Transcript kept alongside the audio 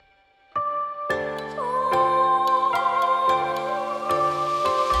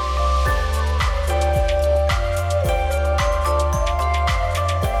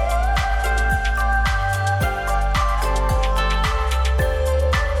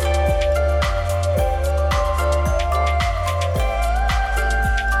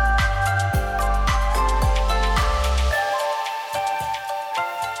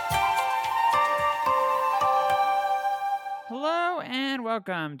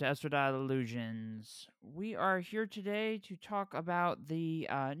welcome to Estradad Illusions. We are here today to talk about the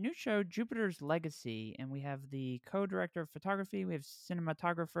new show Jupiter's Legacy, and we have the co-director of photography. We have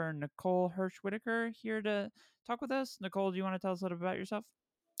cinematographer Nicole Hirsch Whitaker here to talk with us. Nicole, do you want to tell us a little bit about yourself?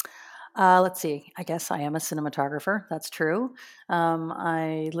 Let's see. I guess I am a cinematographer. That's true.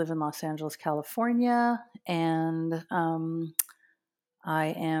 I live in Los Angeles, California, and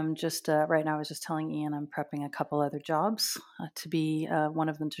I am just right now. I was just telling Ian I'm prepping a couple other jobs to be one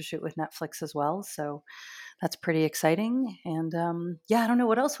of them to shoot with Netflix as well. So that's pretty exciting. And yeah, I don't know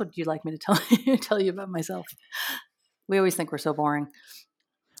what else would you like me to tell tell you about myself. We always think we're so boring.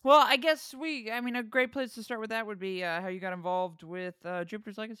 Well, I guess a great place to start with that would be how you got involved with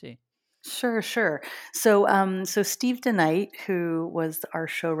Jupiter's Legacy. Sure, sure. So Steve DeKnight, who was our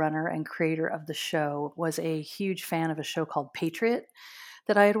showrunner and creator of the show, was a huge fan of a show called Patriot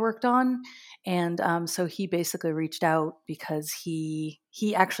that I had worked on, and so he basically reached out because he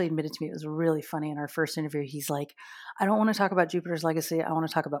actually admitted to me, it was really funny in our first interview. He's like, "I don't want to talk about Jupiter's Legacy. I want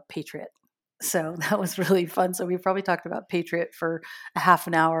to talk about Patriot." So that was really fun. So we probably talked about Patriot for a half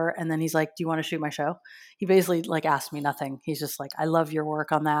an hour, and then he's like, "Do you want to shoot my show?" He basically like asked me nothing. He's just like, "I love your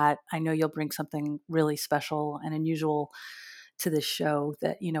work on that. I know you'll bring something really special and unusual to this show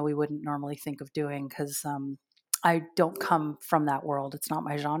that we wouldn't normally think of doing because I don't come from that world. It's not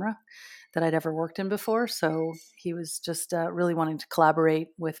my genre that I'd ever worked in before." So he was just really wanting to collaborate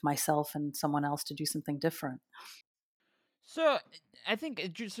with myself and someone else to do something different. So I think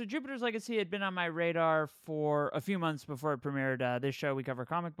Jupiter's Legacy had been on my radar for a few months before it premiered. This show we cover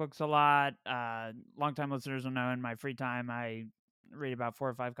comic books a lot. Longtime listeners will know in my free time I read about 4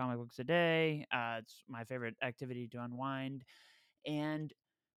 or 5 comic books a day. It's my favorite activity to unwind, and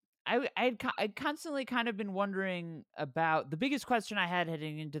I'd constantly kind of been wondering about the biggest question I had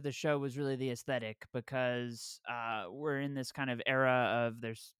heading into the show was really the aesthetic because we're in this kind of era of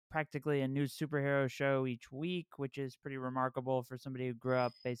there's practically a new superhero show each week, which is pretty remarkable for somebody who grew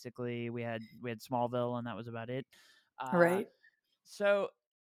up. Basically, we had Smallville and that was about it. Uh, Right. so,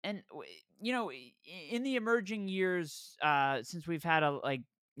 and in the emerging years, since we've had a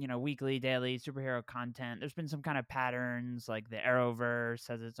weekly, daily superhero content, there's been some kind of patterns. Like the Arrowverse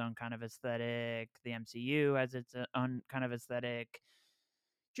has its own kind of aesthetic. The MCU has its own kind of aesthetic.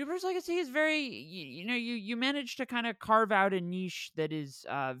 Jupiter's Legacy is very, you manage to kind of carve out a niche that is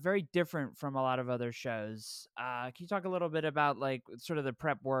very different from a lot of other shows. Can you talk a little bit about like sort of the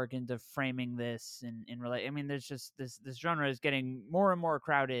prep work into framing this in relate? I mean, there's just this genre is getting more and more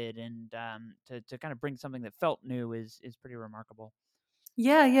crowded, and to kind of bring something that felt new is pretty remarkable.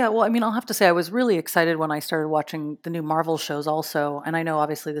 Yeah, yeah. Well, I mean, I'll have to say I was really excited when I started watching the new Marvel shows also. And I know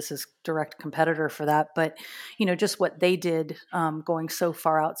obviously this is direct competitor for that, but just what they did going so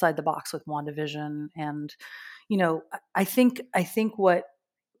far outside the box with WandaVision. And, I think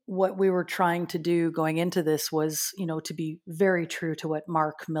what we were trying to do going into this was, to be very true to what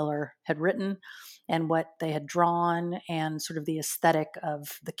Mark Miller had written and what they had drawn and sort of the aesthetic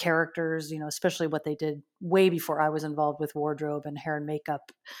of the characters, especially what they did way before I was involved with wardrobe and hair and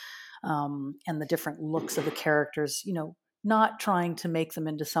makeup, and the different looks of the characters, not trying to make them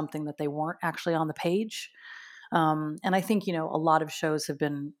into something that they weren't actually on the page. And I think, a lot of shows have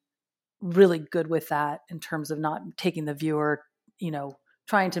been really good with that in terms of not taking the viewer,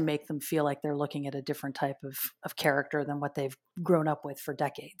 trying to make them feel like they're looking at a different type of character than what they've grown up with for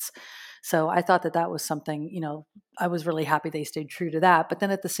decades. So I thought that that was something, I was really happy they stayed true to that. But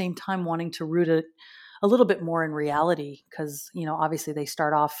then at the same time, wanting to root it a little bit more in reality, because, obviously they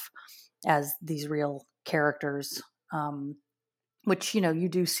start off as these real characters, which, you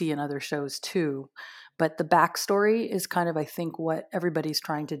do see in other shows too. But the backstory is kind of, I think, what everybody's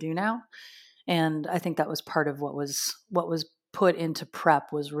trying to do now, and I think that was part of what was put into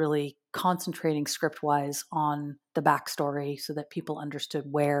prep, was really concentrating script wise on the backstory so that people understood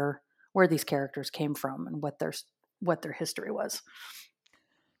where these characters came from and what their history was.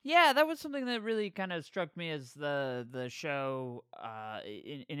 Yeah, that was something that really kind of struck me as the show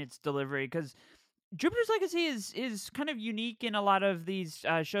in its delivery, because Jupiter's Legacy is kind of unique in a lot of these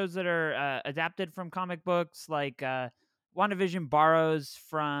shows that are adapted from comic books. Like WandaVision borrows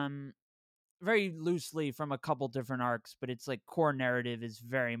from very loosely from a couple different arcs, but its like core narrative is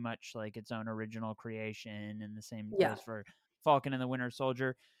very much like its own original creation, and the same Yeah. goes for Falcon and the Winter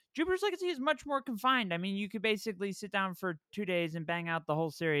Soldier. Jupiter's Legacy is much more confined. I mean, you could basically sit down for 2 days and bang out the whole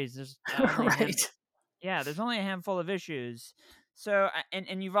series. There's only a Right. yeah, there's only a handful of issues. So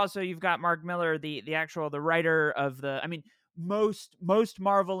and you've got Mark Miller, the writer of the. I mean, most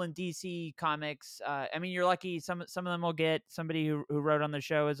Marvel and DC comics. I mean, you're lucky. Some of them will get somebody who wrote on the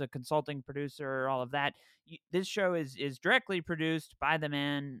show as a consulting producer, all of that. This show is directly produced by the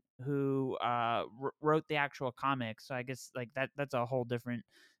man who wrote the actual comics. So I guess like that's a whole different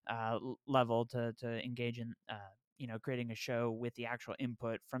level to engage in. Creating a show with the actual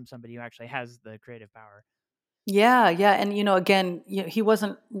input from somebody who actually has the creative power. Yeah, yeah, and again, he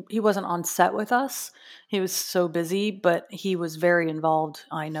wasn't on set with us. He was so busy, but he was very involved,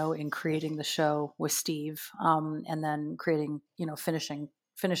 I know, in creating the show with Steve, and then creating, finishing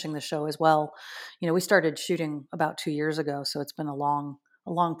the show as well. We started shooting about 2 years ago, so it's been a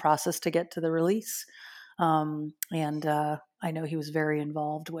long process to get to the release. And I know he was very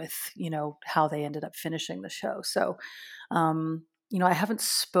involved with how they ended up finishing the show. So I haven't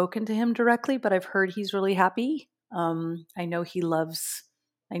spoken to him directly, but I've heard he's really happy. I know he loves.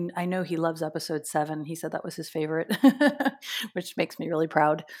 I know he loves episode 7. He said that was his favorite, which makes me really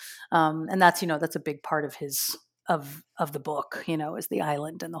proud. And that's a big part of his of the book. Is the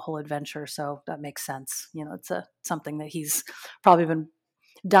island and the whole adventure. So that makes sense. It's something that he's probably been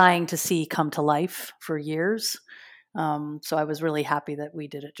dying to see come to life for years. So I was really happy that we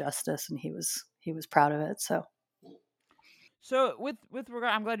did it justice, and he was proud of it. So. So with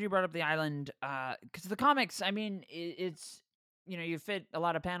regard, I'm glad you brought up the island because the comics. I mean, it's you fit a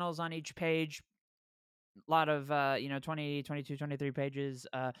lot of panels on each page, a lot of 20, 22, 23 pages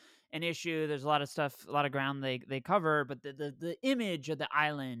an issue. There's a lot of stuff, a lot of ground they cover, but the image of the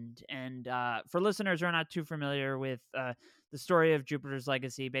island, and for listeners who are not too familiar with the story of Jupiter's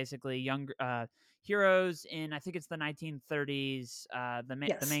Legacy, basically young heroes in, I think it's the 1930s. The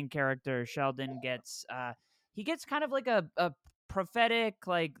Yes. main character Sheldon gets he gets kind of like a prophetic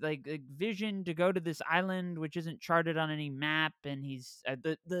like vision to go to this island which isn't charted on any map, and he's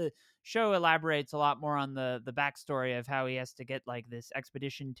the show elaborates a lot more on the backstory of how he has to get like this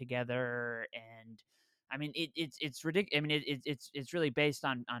expedition together. And I mean it's ridiculous. I mean it's really based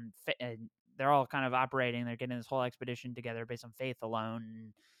on they're all kind of operating, they're getting this whole expedition together based on faith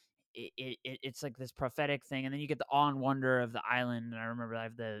alone. It's like this prophetic thing, and then you get the awe and wonder of the island. And I remember I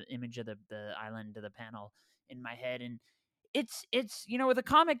have the image of the island to the panel in my head. And it's with a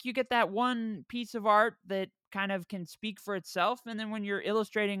comic you get that one piece of art that kind of can speak for itself, and then when you're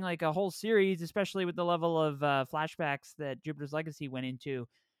illustrating like a whole series, especially with the level of flashbacks that Jupiter's Legacy went into,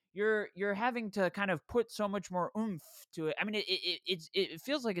 you're having to kind of put so much more oomph to it. I mean it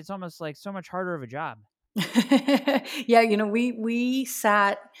feels like it's almost like so much harder of a job. Yeah, we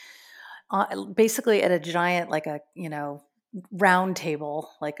sat basically at a giant, like a round table,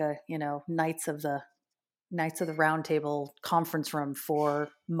 like a Knights of the Round Table conference room for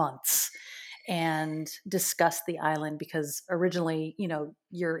months and discuss the island, because originally,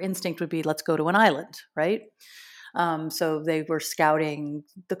 your instinct would be, let's go to an island, right? So they were scouting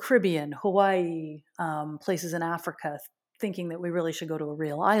the Caribbean, Hawaii, places in Africa, thinking that we really should go to a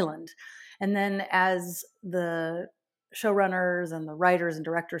real island. And then as the showrunners and the writers and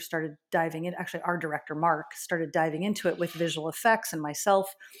directors started diving in, actually our director Mark started diving into it with visual effects, and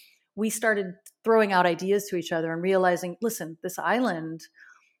myself, we started throwing out ideas to each other and realizing, listen, this island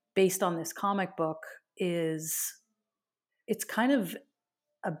based on this comic book it's kind of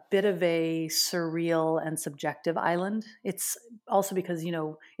a bit of a surreal and subjective island. It's also because,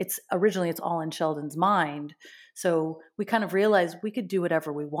 it's all in Sheldon's mind. So we kind of realized we could do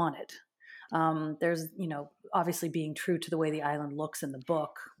whatever we wanted. There's, obviously being true to the way the island looks in the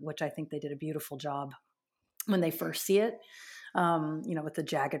book, which I think they did a beautiful job when they first see it, with the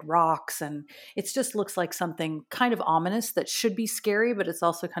jagged rocks. And it just looks like something kind of ominous that should be scary, but it's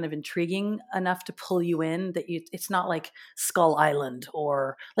also kind of intriguing enough to pull you in, that it's not like Skull Island,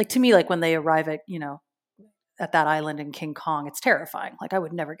 or like, to me, like when they arrive at that island in King Kong, it's terrifying. Like I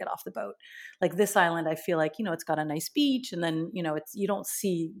would never get off the boat. Like this island, I feel like, it's got a nice beach, and then, you don't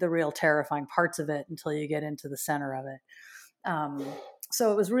see the real terrifying parts of it until you get into the center of it. Um,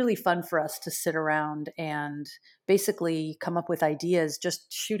 so it was really fun for us to sit around and basically come up with ideas,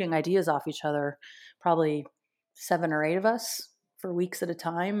 just shooting ideas off each other, probably 7 or 8 of us for weeks at a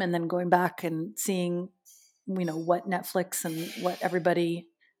time, and then going back and seeing, what Netflix and what everybody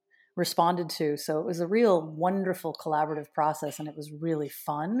responded to. So it was a real wonderful collaborative process, and it was really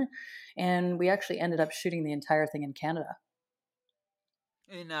fun. And we actually ended up shooting the entire thing in Canada.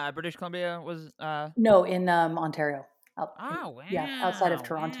 In British Columbia was No, in Ontario. oh Yeah, outside of wow,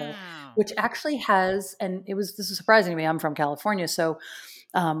 Toronto, wow. which actually has, and this is surprising to me. I'm from California, so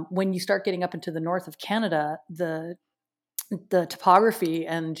when you start getting up into the north of Canada, the topography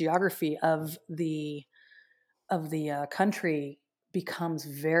and geography of the country becomes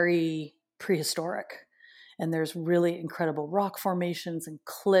very prehistoric. and there's really incredible rock formations and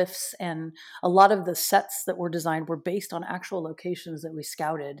cliffs, and a lot of the sets that were designed were based on actual locations that we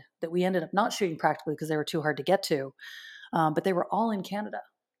scouted that we ended up not shooting practically because they were too hard to get to, but they were all in Canada.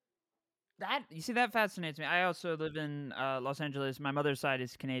 That you see, that fascinates me. I also live in Los Angeles. My mother's side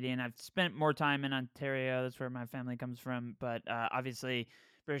is Canadian. I've spent more time in Ontario. That's where my family comes from. But obviously,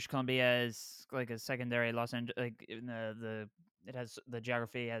 British Columbia is like a secondary Los Angeles. Like in the it has the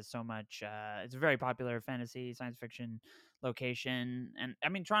geography has so much. It's a very popular fantasy science fiction location, and I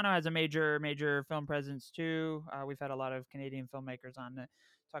mean Toronto has a major film presence too. We've had a lot of Canadian filmmakers on to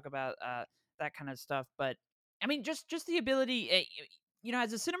talk about that kind of stuff. But I mean, just the ability.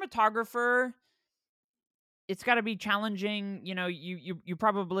 As a cinematographer, it's got to be challenging. You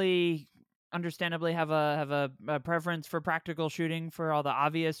probably understandably have a preference for practical shooting for all the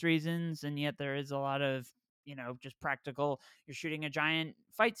obvious reasons, and yet there is a lot of just practical. You're shooting a giant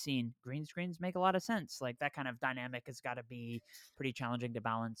fight scene. Green screens make a lot of sense. Like that kind of dynamic has got to be pretty challenging to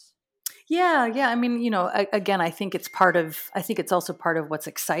balance. Yeah. I mean, again, I think it's also part of what's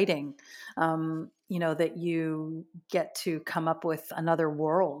exciting, that you get to come up with another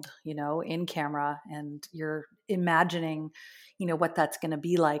world, in camera, and you're imagining, what that's going to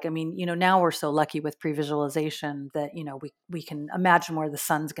be like. I mean, now we're so lucky with pre-visualization that, we can imagine where the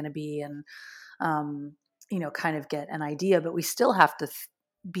sun's going to be and, kind of get an idea, but we still have to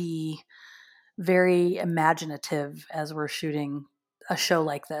be very imaginative as we're shooting a show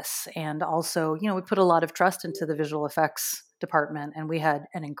like this. And also, we put a lot of trust into the visual effects department, and we had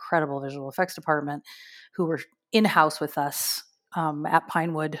an incredible visual effects department who were in house with us at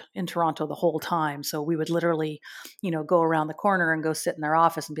Pinewood in Toronto the whole time. So we would literally, go around the corner and go sit in their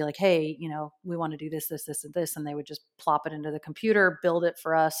office and be like, hey, we want to do this, and this. And they would just plop it into the computer, build it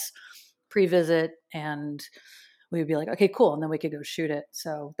for us, pre-visit, and we would be like, okay, cool. And then we could go shoot it.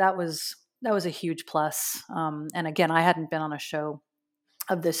 So that was a huge plus. And again, I hadn't been on a show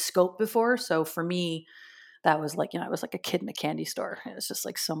of this scope before. So for me, that was like, I was like a kid in a candy store. It was just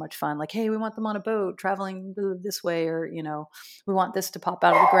like so much fun. Like, hey, we want them on a boat traveling this way, or, we want this to pop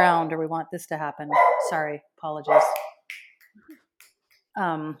out of the ground, or we want this to happen. Sorry, apologies.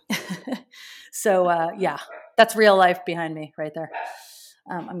 Um, yeah, that's real life behind me right there.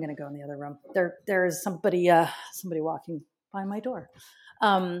 I'm going to go in the other room. There's somebody walking by my door.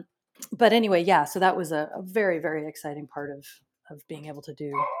 But anyway, yeah, so that was a very, very exciting part of being able to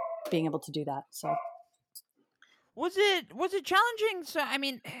do that. So Was it challenging? So I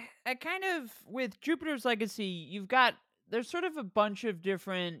mean, I kind of with Jupiter's Legacy, there's sort of a bunch of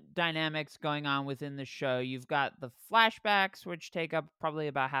different dynamics going on within the show. You've got the flashbacks, which take up probably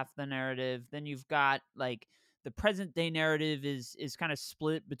about half the narrative. Then you've got like the present day narrative is kind of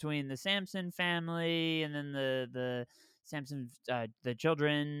split between the Samson family and then the Samson the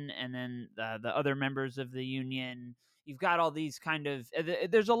children and then the other members of the Union. You've got all these kind of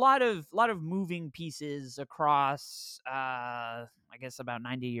there's a lot of moving pieces across I guess about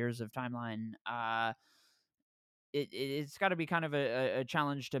 90 years of timeline. It's got to be kind of a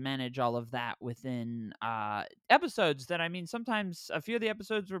challenge to manage all of that within episodes that I mean sometimes a few of the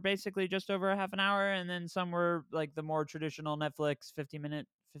episodes were basically just over a half an hour, and then some were like the more traditional Netflix 50-minute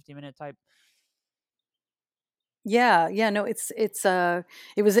type. yeah, no, it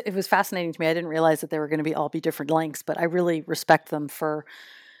was fascinating to me. I didn't realize that they were going to be different lengths, but I really respect them for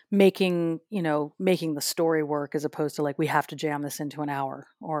making the story work, as opposed to like we have to jam this into an hour,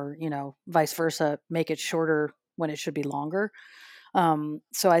 or vice versa, make it shorter when it should be longer.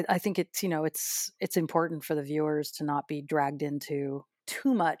 So I think it's important for the viewers to not be dragged into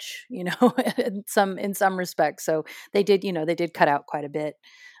too much, in some respects. So they did cut out quite a bit,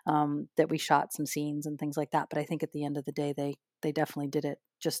 that we shot some scenes and things like that. But I think at the end of the day, they definitely did it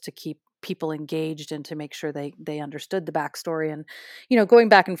just to keep people engaged and to make sure they understood the backstory, and going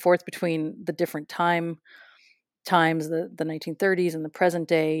back and forth between the different times, the 1930s and the present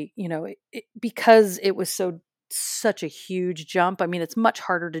day, because it was such a huge jump. I mean, it's much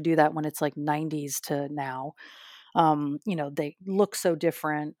harder to do that when it's like 90s to now. They look so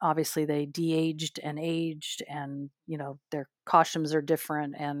different. Obviously, they de-aged and aged, and their costumes are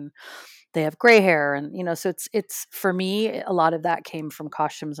different, and they have gray hair, and so it's for me, a lot of that came from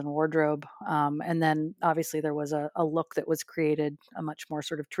costumes and wardrobe. And then obviously there was a look that was created, a much more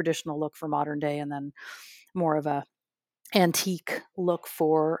sort of traditional look for modern day, and then more of a antique look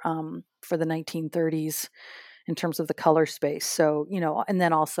for the 1930s in terms of the color space. So, and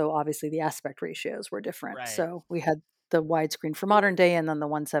then also obviously the aspect ratios were different. Right. So we had the widescreen for modern day, and then the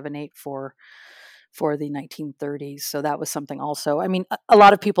 178 for the 1930s. So that was something also. I mean, a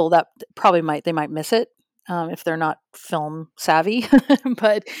lot of people that probably might miss it, if they're not film savvy,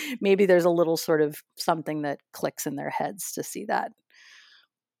 but maybe there's a little sort of something that clicks in their heads to see that.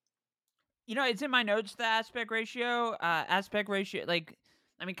 It's in my notes, the aspect ratio, like,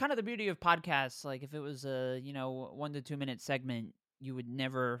 I mean, kind of the beauty of podcasts, like, if it was a, 1 to 2 minute segment, you would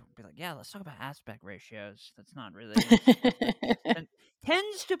never be like, yeah, let's talk about aspect ratios. That's not really, that's stuff that ten-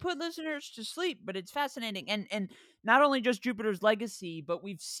 tends to put listeners to sleep, but it's fascinating. And not only just Jupiter's Legacy, but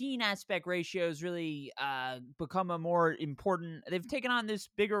we've seen aspect ratios really become a more important, they've taken on this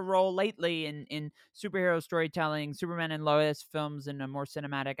bigger role lately in superhero storytelling. Superman and Lois films in a more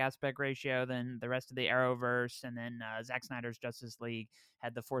cinematic aspect ratio than the rest of the Arrowverse, and then Zack Snyder's Justice League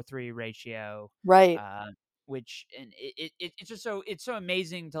had the 4:3 ratio, Right. uh, which, and it's just it's so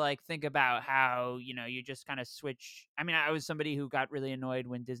amazing to like think about how you just kind of switch. I mean, I was somebody who got really annoyed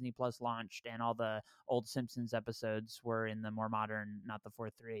when Disney Plus launched and all the old Simpsons episodes were in the more modern, not the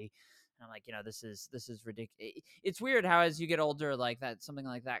 4:3. And I'm like, this is ridiculous. It's weird how as you get older, like that, something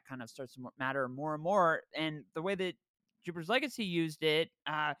like that kind of starts to matter more and more. And the way that Jupiter's Legacy used it,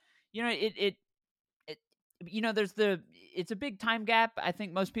 it there's it's a big time gap. I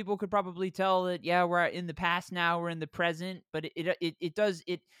think most people could probably tell that, yeah, we're in the past now, we're in the present, but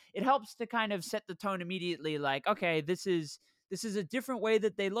it helps to kind of set the tone immediately, like, okay, this is a different way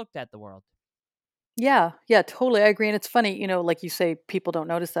that they looked at the world. Yeah, yeah, totally. I agree. And it's funny, like you say, people don't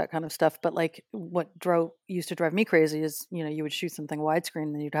notice that kind of stuff. But like what drove used to drive me crazy is, you would shoot something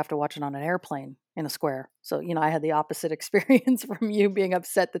widescreen and you'd have to watch it on an airplane in a square. So, I had the opposite experience from you being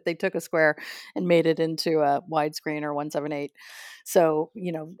upset that they took a square and made it into a widescreen or 178. So,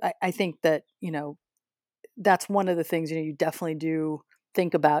 I think that, that's one of the things, you definitely do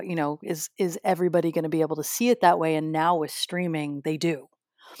think about, is everybody going to be able to see it that way? And now with streaming, they do.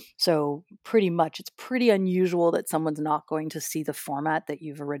 So pretty much, it's pretty unusual that someone's not going to see the format that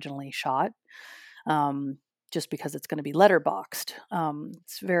you've originally shot, um, just because it's going to be letterboxed.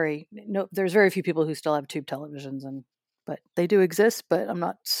 It's very no. There's very few people who still have tube televisions, but they do exist. But I'm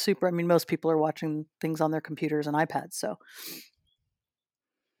not super. I mean, most people are watching things on their computers and iPads. So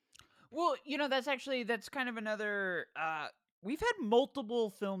Well, that's kind of another we've had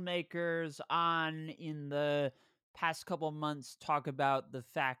multiple filmmakers on in the past couple months talk about the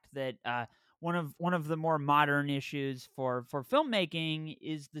fact that one of the more modern issues for filmmaking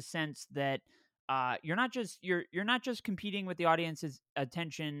is the sense that you're not just competing with the audience's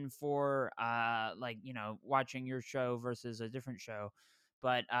attention for like watching your show versus a different show,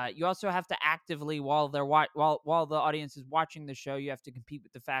 but you also have to actively, while while the audience is watching the show, you have to compete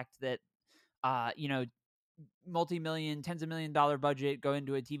with the fact that uh, you know, multi-million, tens of $1 million budget go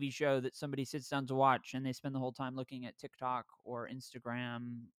into a TV show that somebody sits down to watch, and they spend the whole time looking at TikTok or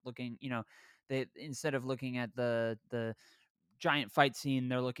Instagram, looking, they, instead of looking at the giant fight scene,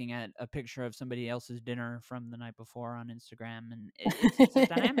 they're looking at a picture of somebody else's dinner from the night before on Instagram, and it's a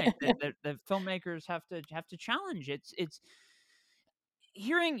dynamic that filmmakers have to challenge. It's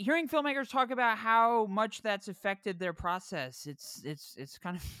hearing filmmakers talk about how much that's affected their process. It's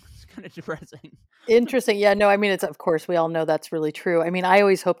kind of it's kind of depressing. interesting. Yeah, no, I mean, it's of course we all know that's really true. I mean, I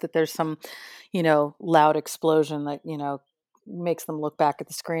always hope that there's some, loud explosion that, makes them look back at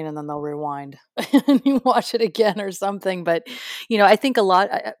the screen and then they'll rewind and you watch it again or something. But, I think a lot,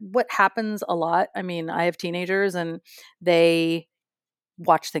 what happens a lot, I mean, I have teenagers and they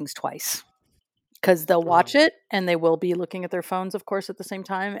watch things twice because they'll watch it and they will be looking at their phones, of course, at the same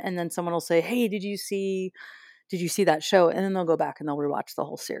time. And then someone will say, "Hey, did you see that show?" And then they'll go back and they'll rewatch the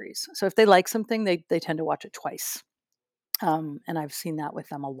whole series. So if they like something, they tend to watch it twice. And I've seen that with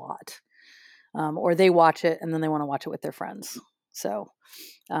them a lot. Or they watch it and then they want to watch it with their friends. So,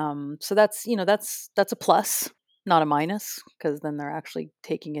 so that's a plus, not a minus, because then they're actually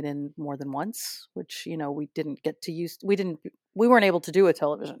taking it in more than once, which we didn't get to use. We weren't able to do a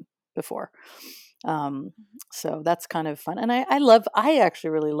television before. Um, so that's kind of fun. And I actually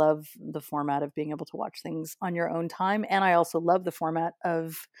really love the format of being able to watch things on your own time. And I also love the format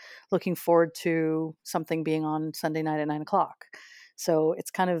of looking forward to something being on Sunday night at 9 o'clock. So it's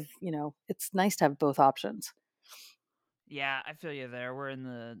kind of, it's nice to have both options. Yeah, I feel you there.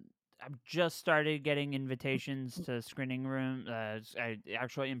 I've just started getting invitations to screening room,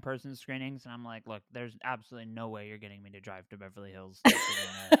 actual in-person screenings, and I'm like, look, there's absolutely no way you're getting me to drive to Beverly Hills to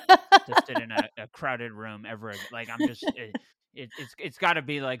sit in a crowded room ever again. Like, I'm just it's got to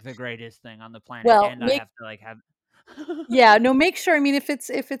be like the greatest thing on the planet, Well, and I have to like have. yeah, no, make sure. I mean, if it's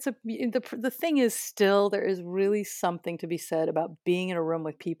the thing is still there is really something to be said about being in a room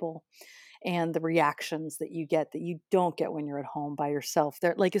with people and the reactions that you get that you don't get when you're at home by yourself.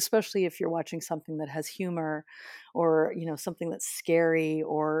 They're like, especially if you're watching something that has humor or, something that's scary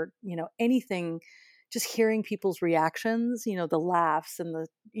or, anything just hearing people's reactions, the laughs and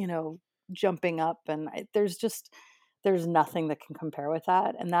the, jumping up, and there's nothing that can compare with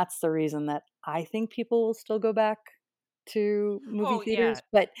that. And that's the reason that I think people will still go back to movie Oh yeah, theaters.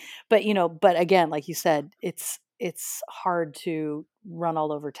 But again, like you said, it's hard to run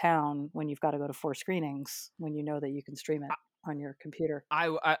all over town when you've got to go to 4 screenings when you know that you can stream it on your computer.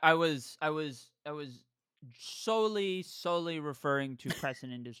 I was solely referring to press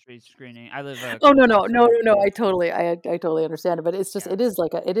and industries screening. I live a Oh, couple no, no. blocks No, away no, no, from. I totally understand it, but it's just Yeah, it is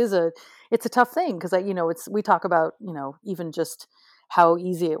like a it's a tough thing because it's we talk about, even just how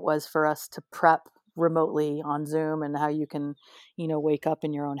easy it was for us to prep remotely on Zoom, and how you can, wake up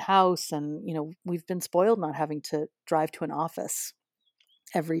in your own house, and, we've been spoiled not having to drive to an office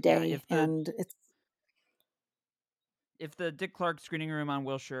every yeah. day, and it's If the Dick Clark screening room on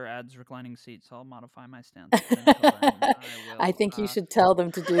Wilshire adds reclining seats, I'll modify my stance. But until then, I I will. think you should tell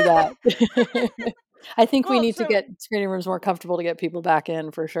them to do that. I think we Well, need to so get screening rooms more comfortable to get people back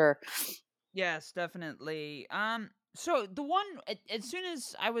in for sure. yes, definitely. So the one as soon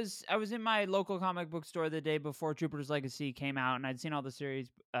as I was in my local comic book store the day before Jupiter's Legacy came out, and I'd seen all the series.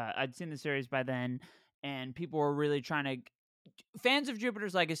 I'd seen the series by then, and people were really trying to. Fans of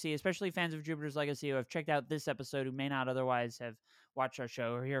Jupiter's Legacy, especially fans of Jupiter's Legacy who have checked out this episode, who may not otherwise have watched our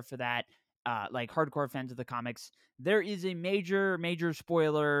show, are here for that. Like hardcore fans of the comics, there is a major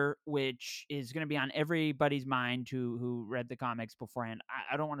spoiler which is going to be on everybody's mind who read the comics beforehand.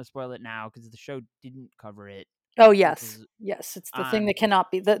 I don't want to spoil it now because the show didn't cover it, Oh, which yes. is Yes, it's the thing um that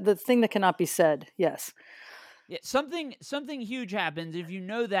cannot be the thing that cannot be said. Yes. yeah, something huge happens. If you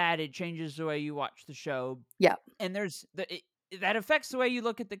know that, it changes the way you watch the show, Yeah. and that affects the way you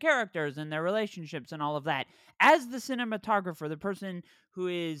look at the characters and their relationships and all of that. As the cinematographer, the person who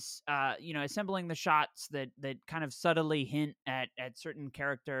is assembling the shots that kind of subtly hint at certain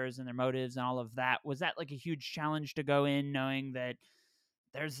characters and their motives and all of that, was that like a huge challenge to go in knowing that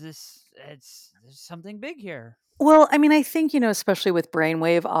there's something big here? Well, I mean, I think, especially with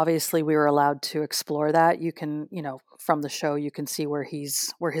Brainwave, obviously we were allowed to explore that. You can, from the show, you can see where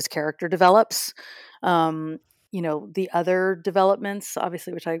his character develops. Um, the other developments,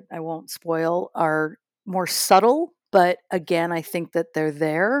 obviously, which I won't spoil, are more subtle, but again, I think that they're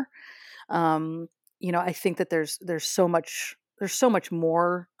there. Um, I think that there's so much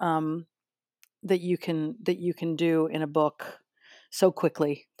more that you can do in a book so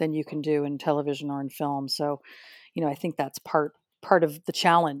quickly than you can do in television or in film. So, I think that's part of the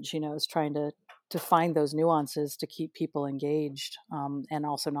challenge. Is trying to find those nuances to keep people engaged, and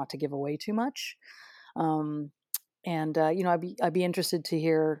also not to give away too much. Um, and I'd be interested to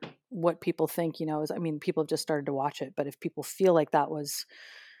hear what people think. I mean, people have just started to watch it, but if people feel like that was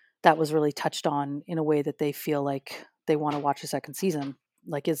really touched on in a way that they feel like they want to watch a second season,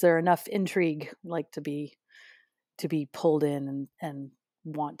 like, is there enough intrigue, like, to be pulled in, and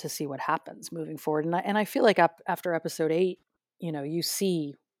want to see what happens moving forward? And I feel like after episode 8, you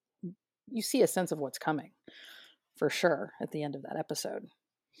see a sense of what's coming for sure at the end of that episode.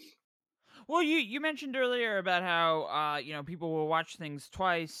 Well, you mentioned earlier about how people will watch things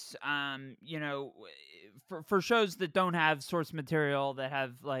twice. For shows that don't have source material that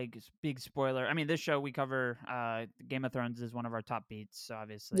have like big spoiler. I mean, this show we cover, Game of Thrones is one of our top beats, so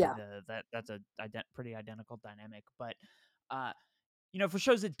obviously Yeah. that's a pretty identical dynamic. But uh, for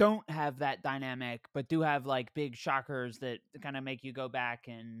shows that don't have that dynamic but do have like big shockers that kind of make you go back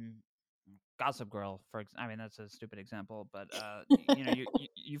and Gossip Girl, I mean, that's a stupid example, but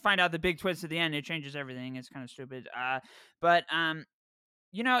you find out the big twist at the end, it changes everything. It's kind of stupid. But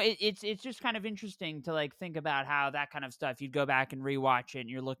it's just kind of interesting to like think about how that kind of stuff you'd go back and rewatch it, and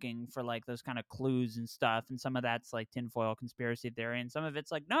you're looking for like those kind of clues and stuff. And some of that's like tinfoil conspiracy theory, and some of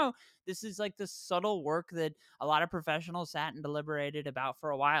it's like, no, this is like the subtle work that a lot of professionals sat and deliberated about for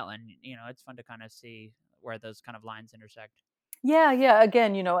a while, and it's fun to kind of see where those kind of lines intersect. Yeah, yeah.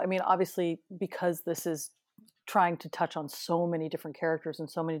 Again, I mean, obviously, because this is trying to touch on so many different characters and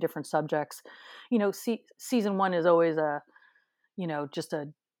so many different subjects, season one is always just a,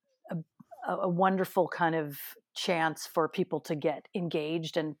 a wonderful kind of chance for people to get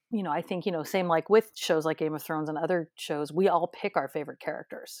engaged. And, I think, same like with shows like Game of Thrones and other shows, we all pick our favorite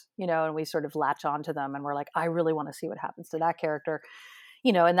characters, and we sort of latch onto them, and we're like, I really want to see what happens to that character,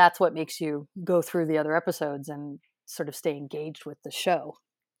 and that's what makes you go through the other episodes and sort of stay engaged with the show.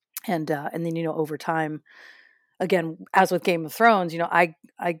 And then, over time, again, as with Game of Thrones, I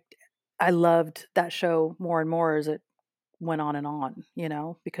loved that show more and more as it went on and on,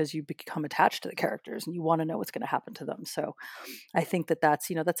 because you become attached to the characters and you want to know what's going to happen to them. So I think that's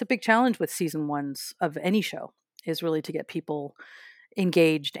a big challenge with season ones of any show, is really to get people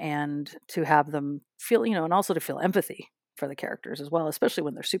engaged and to have them feel, and also to feel empathy for the characters as well, especially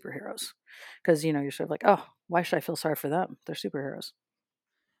when they're superheroes. Because, you're sort of like, oh, why should I feel sorry for them? They're superheroes.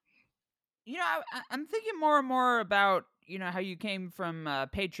 I'm thinking more and more about how you came from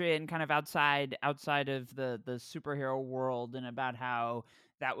Patriot and kind of outside of the superhero world, and about how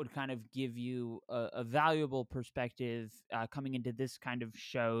that would kind of give you a valuable perspective coming into this kind of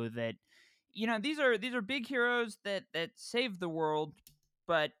show. That these are big heroes that save the world,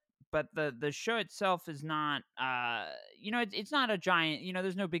 but the show itself is not it's not a giant,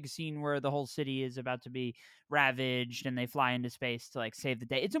 there's no big scene where the whole city is about to be ravaged and they fly into space to like save the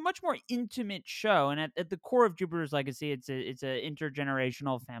day. It's a much more intimate show, and at the core of Jupiter's Legacy, it's a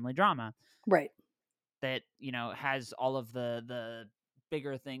intergenerational family drama Right. that has all of the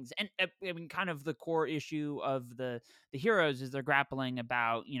bigger things. And I mean, kind of the core issue of the heroes is they're grappling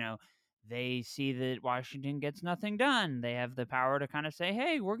about they see that Washington gets nothing done. They have the power to kind of say,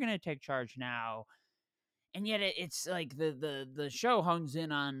 hey, we're going to take charge now. And yet it's like the show hones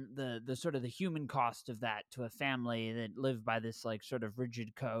in on the sort of the human cost of that to a family that live by this like sort of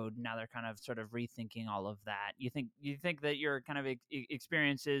rigid code. Now they're kind of sort of rethinking all of that. You think that your kind of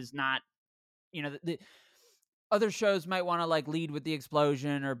experience is not, the other shows might want to like lead with the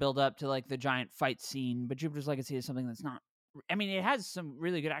explosion or build up to like the giant fight scene, but Jupiter's Legacy is something that's not. I mean, it has some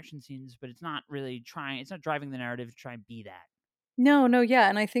really good action scenes, but it's not really trying. It's not driving the narrative to try and be that. No, no, yeah,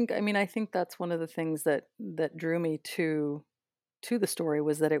 and I think that's one of the things that drew me to the story,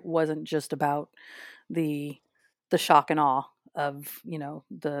 was that it wasn't just about the the shock and awe of,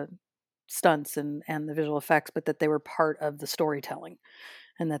 the stunts and the visual effects, but that they were part of the storytelling,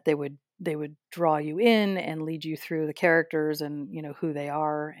 and that they would draw you in and lead you through the characters and, who they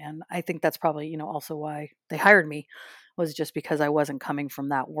are. And I think that's probably, also why they hired me, was just because I wasn't coming from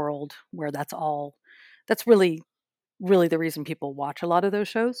that world where that's really the reason people watch a lot of those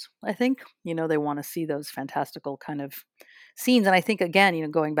shows. I think, they want to see those fantastical kind of scenes. And I think,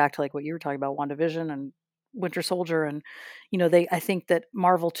 again, going back to like what you were talking about, WandaVision and Winter Soldier, and I think that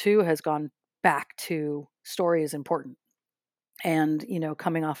Marvel too has gone back to story is important. And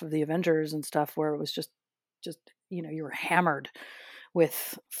coming off of the Avengers and stuff, where it was just you were hammered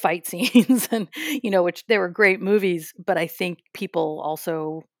with fight scenes, and which they were great movies, but I think people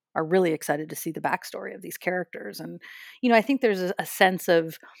also are really excited to see the backstory of these characters. And I think there's a sense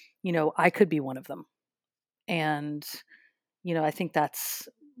of, I could be one of them. And I think that's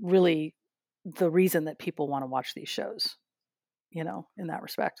really the reason that people want to watch these shows, in that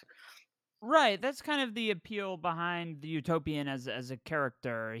respect. Right, that's kind of the appeal behind the Utopian as a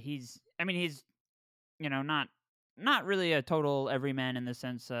character. He's not really a total everyman in the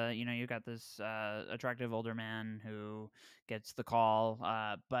sense, you got this attractive older man who gets the call,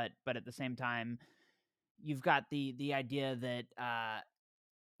 but at the same time, you've got the idea that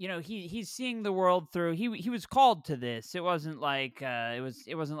he's seeing the world through. He was called to this. It wasn't like it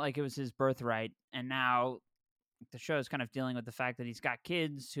was his birthright, and now the show is kind of dealing with the fact that he's got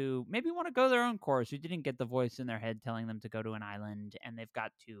kids who maybe want to go their own course, who didn't get the voice in their head telling them to go to an island, and they've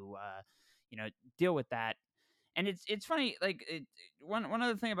got to deal with that. And it's funny, like one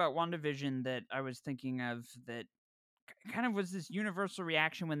other thing about WandaVision that I was thinking of that kind of was this universal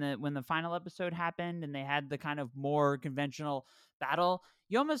reaction when the final episode happened and they had the kind of more conventional battle.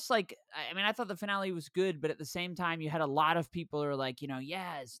 You almost like, I mean, I thought the finale was good, but at the same time, you had a lot of people who are like,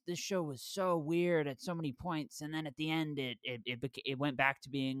 yes, this show was so weird at so many points, and then at the end, it went back to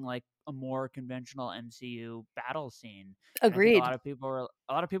being like a more conventional MCU battle scene. And I think Agreed. a lot of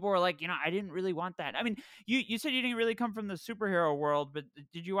people were like, I didn't really want that. I mean, you said you didn't really come from the superhero world, but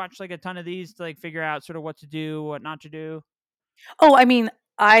did you watch like a ton of these to like figure out sort of what to do, what not to do? Oh, I mean,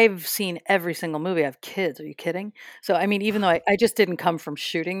 I've seen every single movie. I have kids. Are you kidding? So, I mean, even though I just didn't come from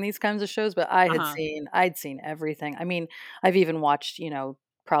shooting these kinds of shows, but Uh huh. I'd seen everything. I mean, I've even watched,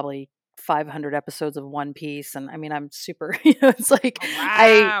 probably 500 episodes of One Piece. And I mean, I'm super, it's like, Oh,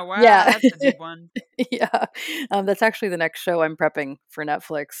 wow, wow, yeah, that's a deep one. yeah. That's actually the next show I'm prepping for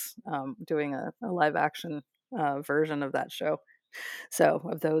Netflix, doing a live action version of that show. So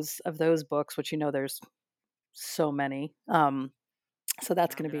of those books, which, there's so many. So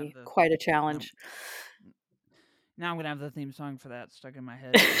that's Now I'm going to gonna have be the quite a now, challenge. now I'm gonna have the theme song for that stuck in my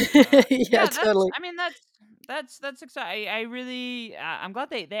head. But Yeah, yeah, that's totally. I mean that's exciting. I really I'm glad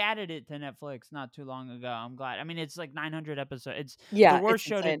they added it to Netflix not too long ago. I'm glad. I mean, it's like 900 episodes. It's the Yeah, worst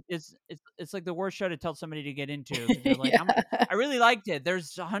it's show to insane. it's like the worst show to tell somebody to get into because they're like, Yeah. I really liked it.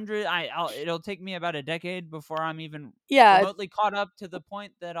 There's 100. It'll take me about a decade before I'm even Yeah, remotely caught up to the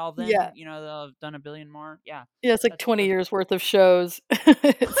point that I'll yeah. then they'll have done a billion more. Yeah, Yeah, it's like that's 20 that's years worth of shows.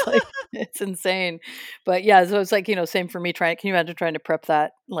 It's like it's insane. But yeah, so it's like same for me can you imagine trying to prep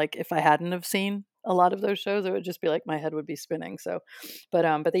that, like, if I hadn't have seen a lot of those shows, it would just be like my head would be spinning. So,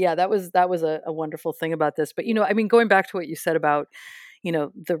 but yeah, that was a wonderful thing about this. But I mean, going back to what you said about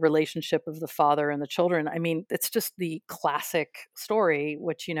the relationship of the father and the children. I mean, it's just the classic story,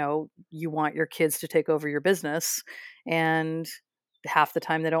 which you want your kids to take over your business, and half the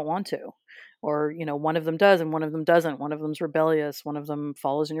time they don't want to, or one of them does and one of them doesn't. One of them's rebellious, one of them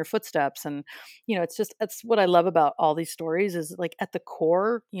follows in your footsteps. And that's what I love about all these stories, is like at the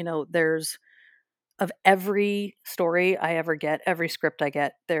core, there's of every story I ever get, every script I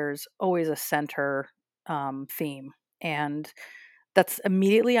get, there's always a center theme. And that's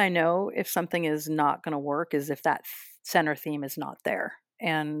immediately I know if something is not going to work, is if that center theme is not there.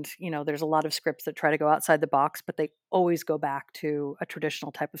 And there's a lot of scripts that try to go outside the box, but they always go back to a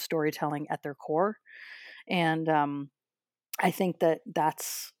traditional type of storytelling at their core. And I think that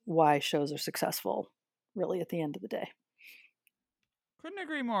that's why shows are successful, really, at the end of the day. Couldn't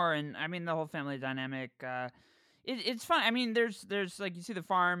agree more. And I mean, the whole family dynamic. It's fun. I mean, there's like, you see the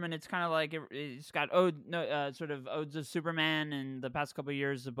farm, and it's kind of like it's got sort of odes of Superman. And the past couple of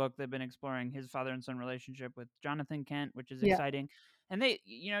years, the book they've been exploring his father and son relationship with Jonathan Kent, which is Yeah. exciting. And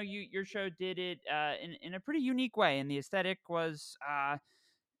your show did it in a pretty unique way, and the aesthetic was I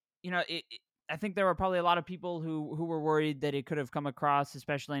think there were probably a lot of people who were worried that it could have come across,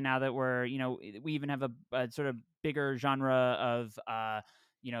 especially now that we even have a sort of bigger genre of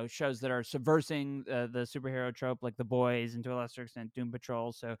shows that are subversing the superhero trope, like The Boys, and to a lesser extent Doom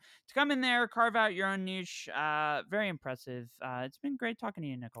Patrol. So to come in there, carve out your own niche, very impressive. It's been great talking to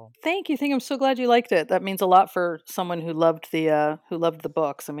you, Nicole. Thank you. I'm so glad you liked it. That means a lot for someone who loved the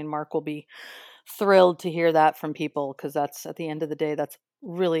books. I mean, Mark will be thrilled to hear that from people, because that's, at the end of the day, that's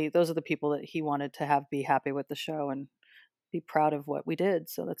really, those are the people that he wanted to have be happy with the show and be proud of what we did.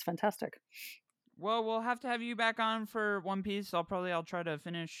 So that's fantastic. Well, we'll have to have you back on for One Piece. I'll try to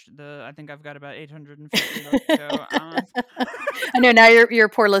finish I think I've got about 850 left to go. I know now your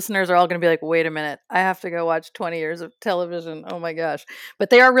poor listeners are all going to be like, wait a minute, I have to go watch 20 years of television. Oh my gosh. But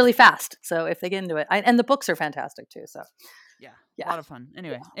they are really fast. So if they get into it, and the books are fantastic too. So Yeah, yeah. a lot of fun.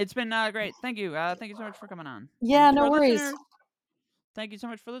 Anyway, it's been great. Thank you. Thank you so much for coming on. Yeah, And to no our worries. listeners, thank you so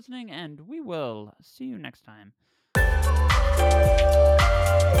much for listening, and we will see you next time.